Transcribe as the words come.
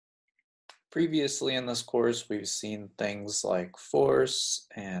Previously in this course, we've seen things like force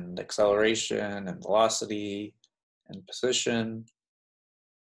and acceleration and velocity and position,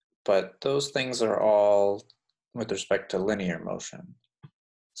 but those things are all with respect to linear motion.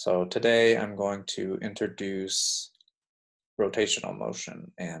 So today I'm going to introduce rotational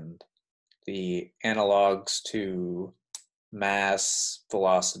motion and the analogs to mass,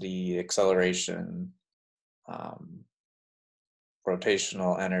 velocity, acceleration,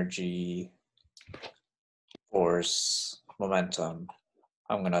 rotational energy, force, momentum.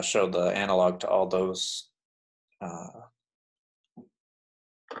 I'm going to show the analog to all those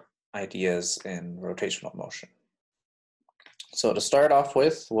ideas in rotational motion. So to start off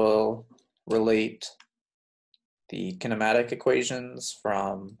with, we'll relate the kinematic equations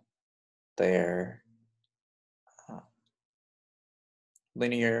from their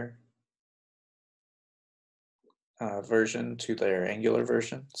linear version to their angular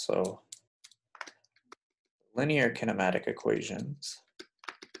version. So linear kinematic equations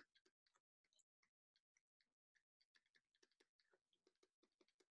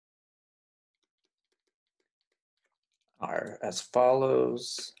are as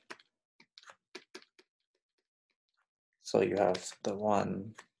follows. So you have the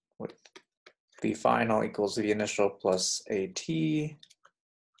one with v final equals v initial plus at,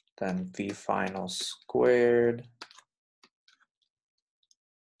 then v final squared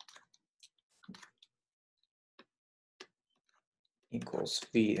equals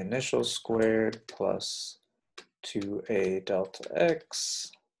v initial squared plus 2a delta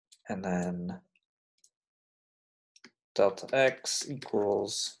x, and then delta x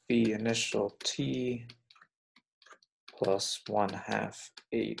equals v initial t plus 1/2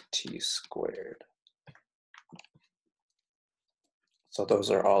 at squared. So those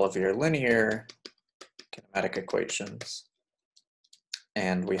are all of your linear kinematic equations.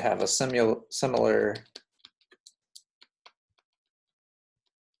 And we have a similar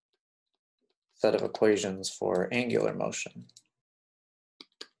set of equations for angular motion.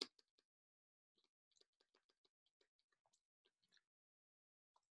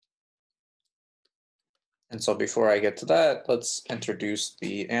 And so before I get to that, let's introduce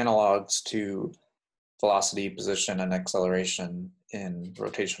the analogs to velocity, position, and acceleration in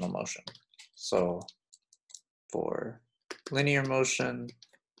rotational motion. So for linear motion,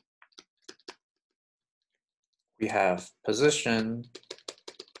 we have position,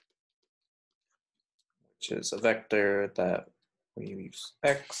 which is a vector that we use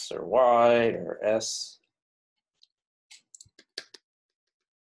x or y or s.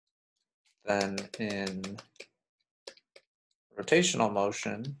 Then in rotational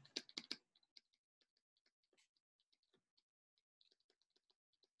motion,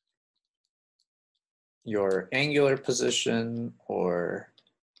 your angular position or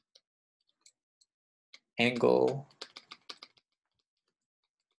angle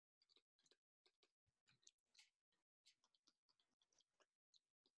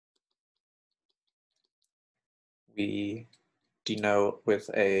we denote with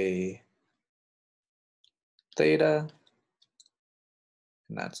a theta,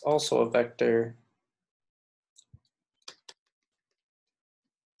 and that's also a vector.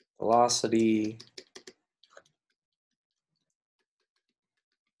 Velocity,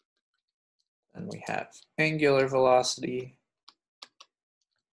 and we have angular velocity,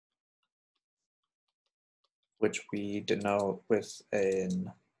 which we denote with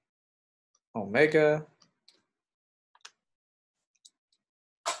an omega.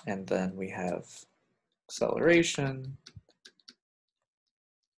 And then we have acceleration,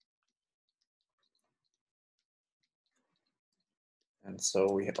 and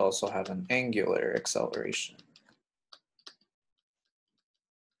so we also have an angular acceleration,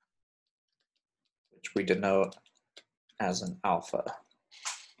 which we denote as an alpha.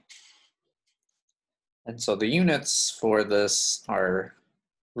 And so the units for this are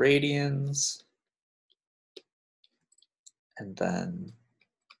radians, and then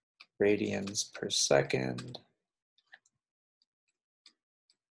radians per second,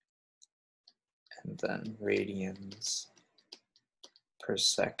 and then radians per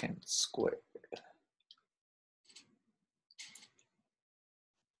second squared.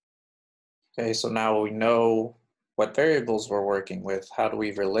 Okay, so now we know what variables we're working with. How do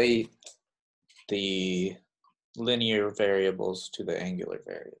we relate the linear variables to the angular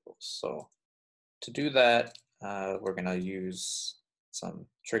variables? So to do that, we're going to use some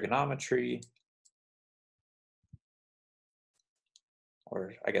trigonometry,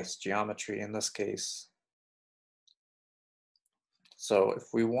 or I guess geometry in this case. So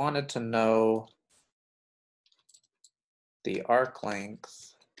if we wanted to know the arc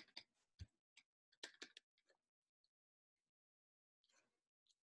length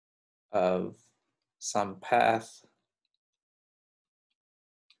of some path,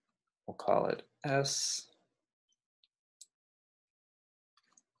 we'll call it S,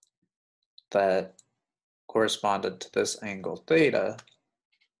 that corresponded to this angle theta,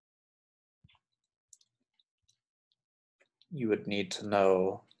 you would need to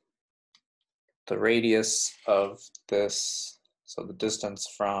know the radius of this, so the distance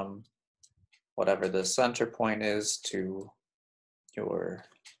from whatever the center point is to where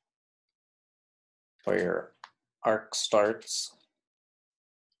your arc starts.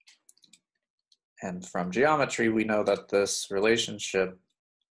 And from geometry, we know that this relationship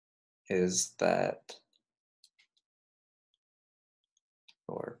is that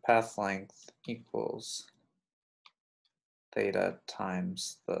your path length equals theta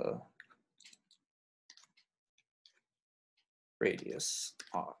times the radius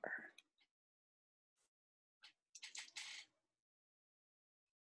r.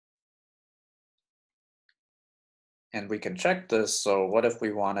 And we can check this, so what if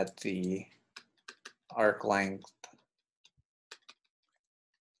we wanted the arc length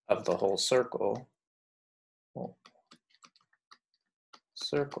of the whole circle? Well,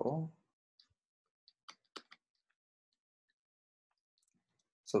 circle.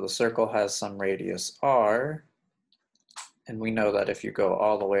 So the circle has some radius r, and we know that if you go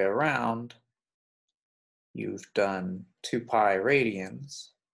all the way around, you've done 2 pi radians.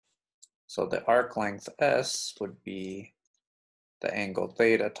 So the arc length s would be the angle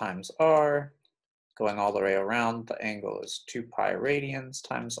theta times r. Going all the way around, the angle is 2 pi radians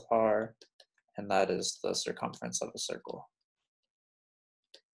times r, and that is the circumference of a circle.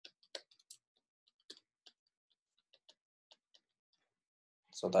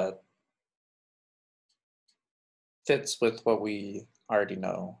 So that fits with what we already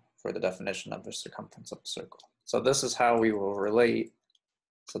know for the definition of the circumference of a circle. So this is how we will relate.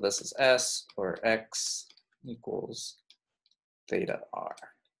 So this is S, or X equals theta R.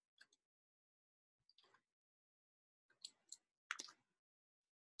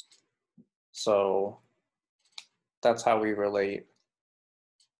 So that's how we relate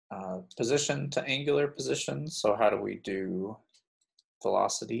position to angular position. So how do we do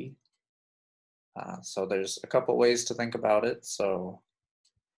velocity? So there's a couple ways to think about it. So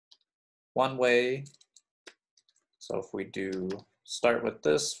one way, so if we do start with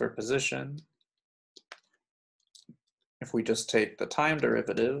this for position, if we just take the time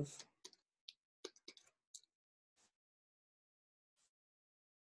derivative,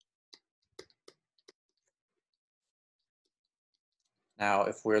 now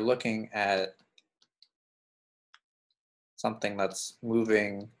if we're looking at something that's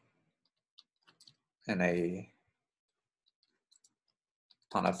moving in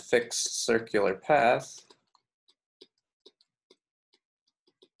on a fixed circular path,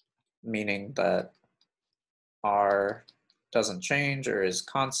 meaning that r doesn't change or is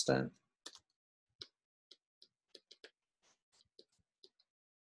constant,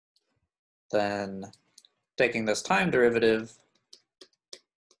 then taking this time derivative,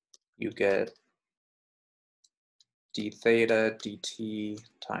 you get d theta dt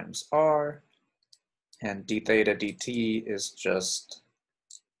times r, and d theta dt is just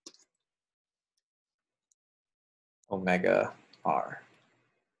omega r.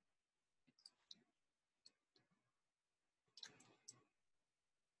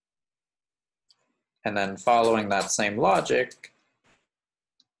 And then following that same logic,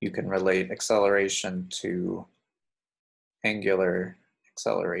 you can relate acceleration to angular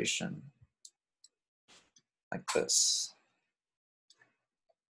acceleration like this.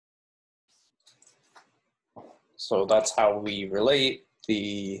 So that's how we relate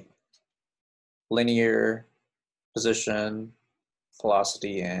the linear position,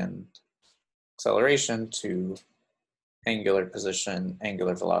 velocity, and acceleration to angular position,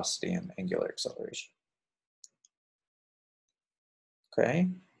 angular velocity, and angular acceleration. Okay.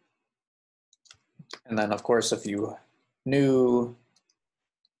 And then, of course, if you knew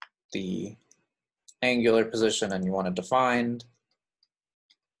the angular position and you wanted to find,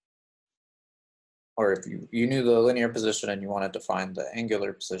 or if you knew the linear position and you wanted to find the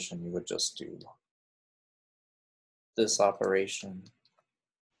angular position, you would just do this operation.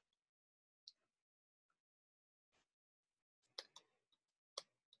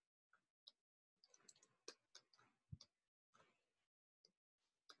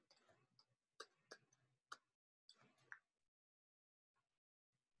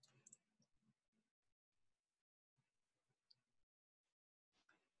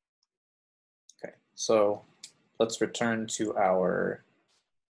 Okay, so let's return to our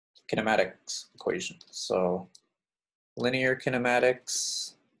kinematics equation. So linear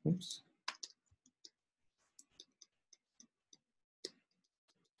kinematics Oops.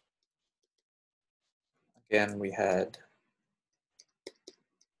 Again, we had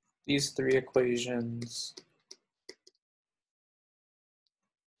these three equations.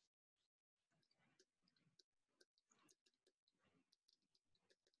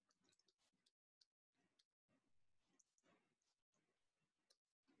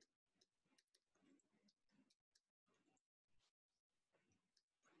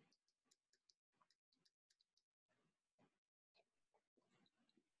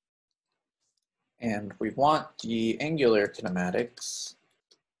 And we want the angular kinematics.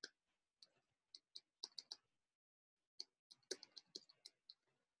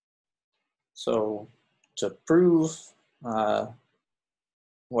 So to prove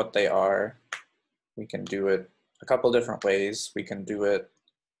what they are, we can do it a couple different ways. We can do it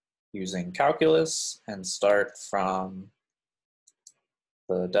using calculus and start from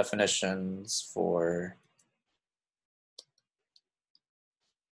the definitions for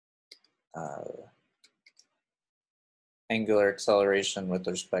angular acceleration with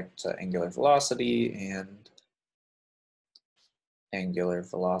respect to angular velocity and angular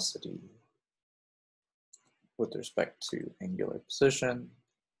velocity with respect to angular position.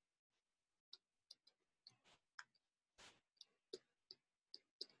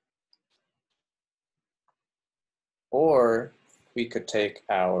 Or we could take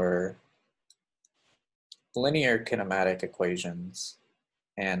our linear kinematic equations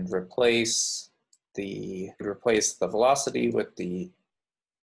and replace the velocity with the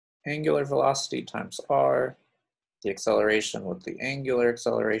angular velocity times r, the acceleration with the angular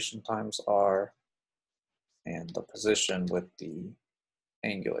acceleration times r, and the position with the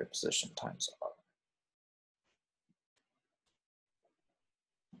angular position times r.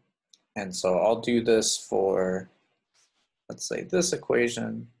 And so I'll do this for, let's say, this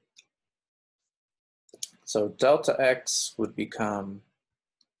equation. So delta x would become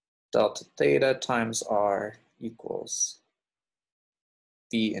delta theta times r equals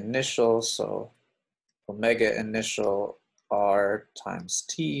the initial, so omega initial r times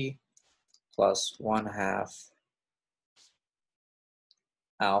t plus 1/2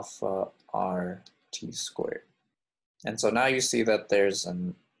 alpha r t squared. And so now you see that there's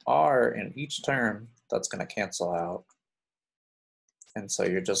an r in each term that's going to cancel out. And so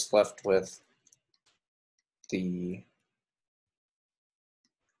you're just left with the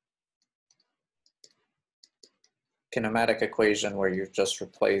kinematic equation where you've just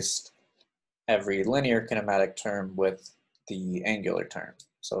replaced every linear kinematic term with the angular term.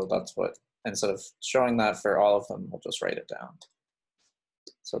 So that's what, instead of showing that for all of them, we'll just write it down.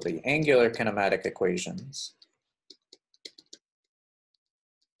 So the angular kinematic equations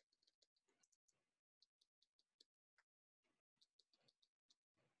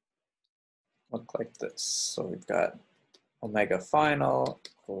look like this. So we've got omega final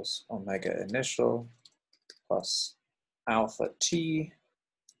equals omega initial plus alpha t,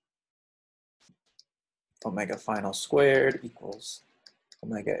 omega final squared equals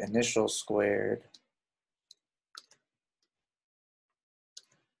omega initial squared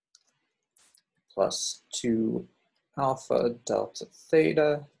plus 2 alpha delta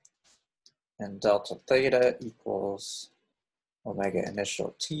theta, and delta theta equals omega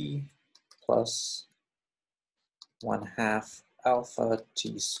initial t plus 1/2 alpha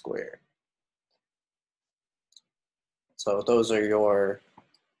t squared. So those are your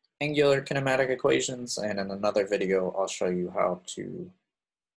angular kinematic equations, and in another video I'll show you how to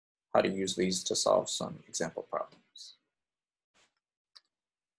use these to solve some example problems.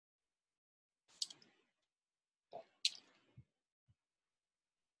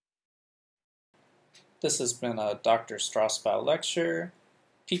 This has been a Dr. Strasbow lecture.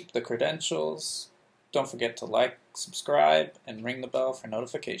 Keep the credentials. Don't forget to like, subscribe, and ring the bell for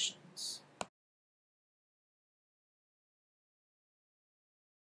notifications.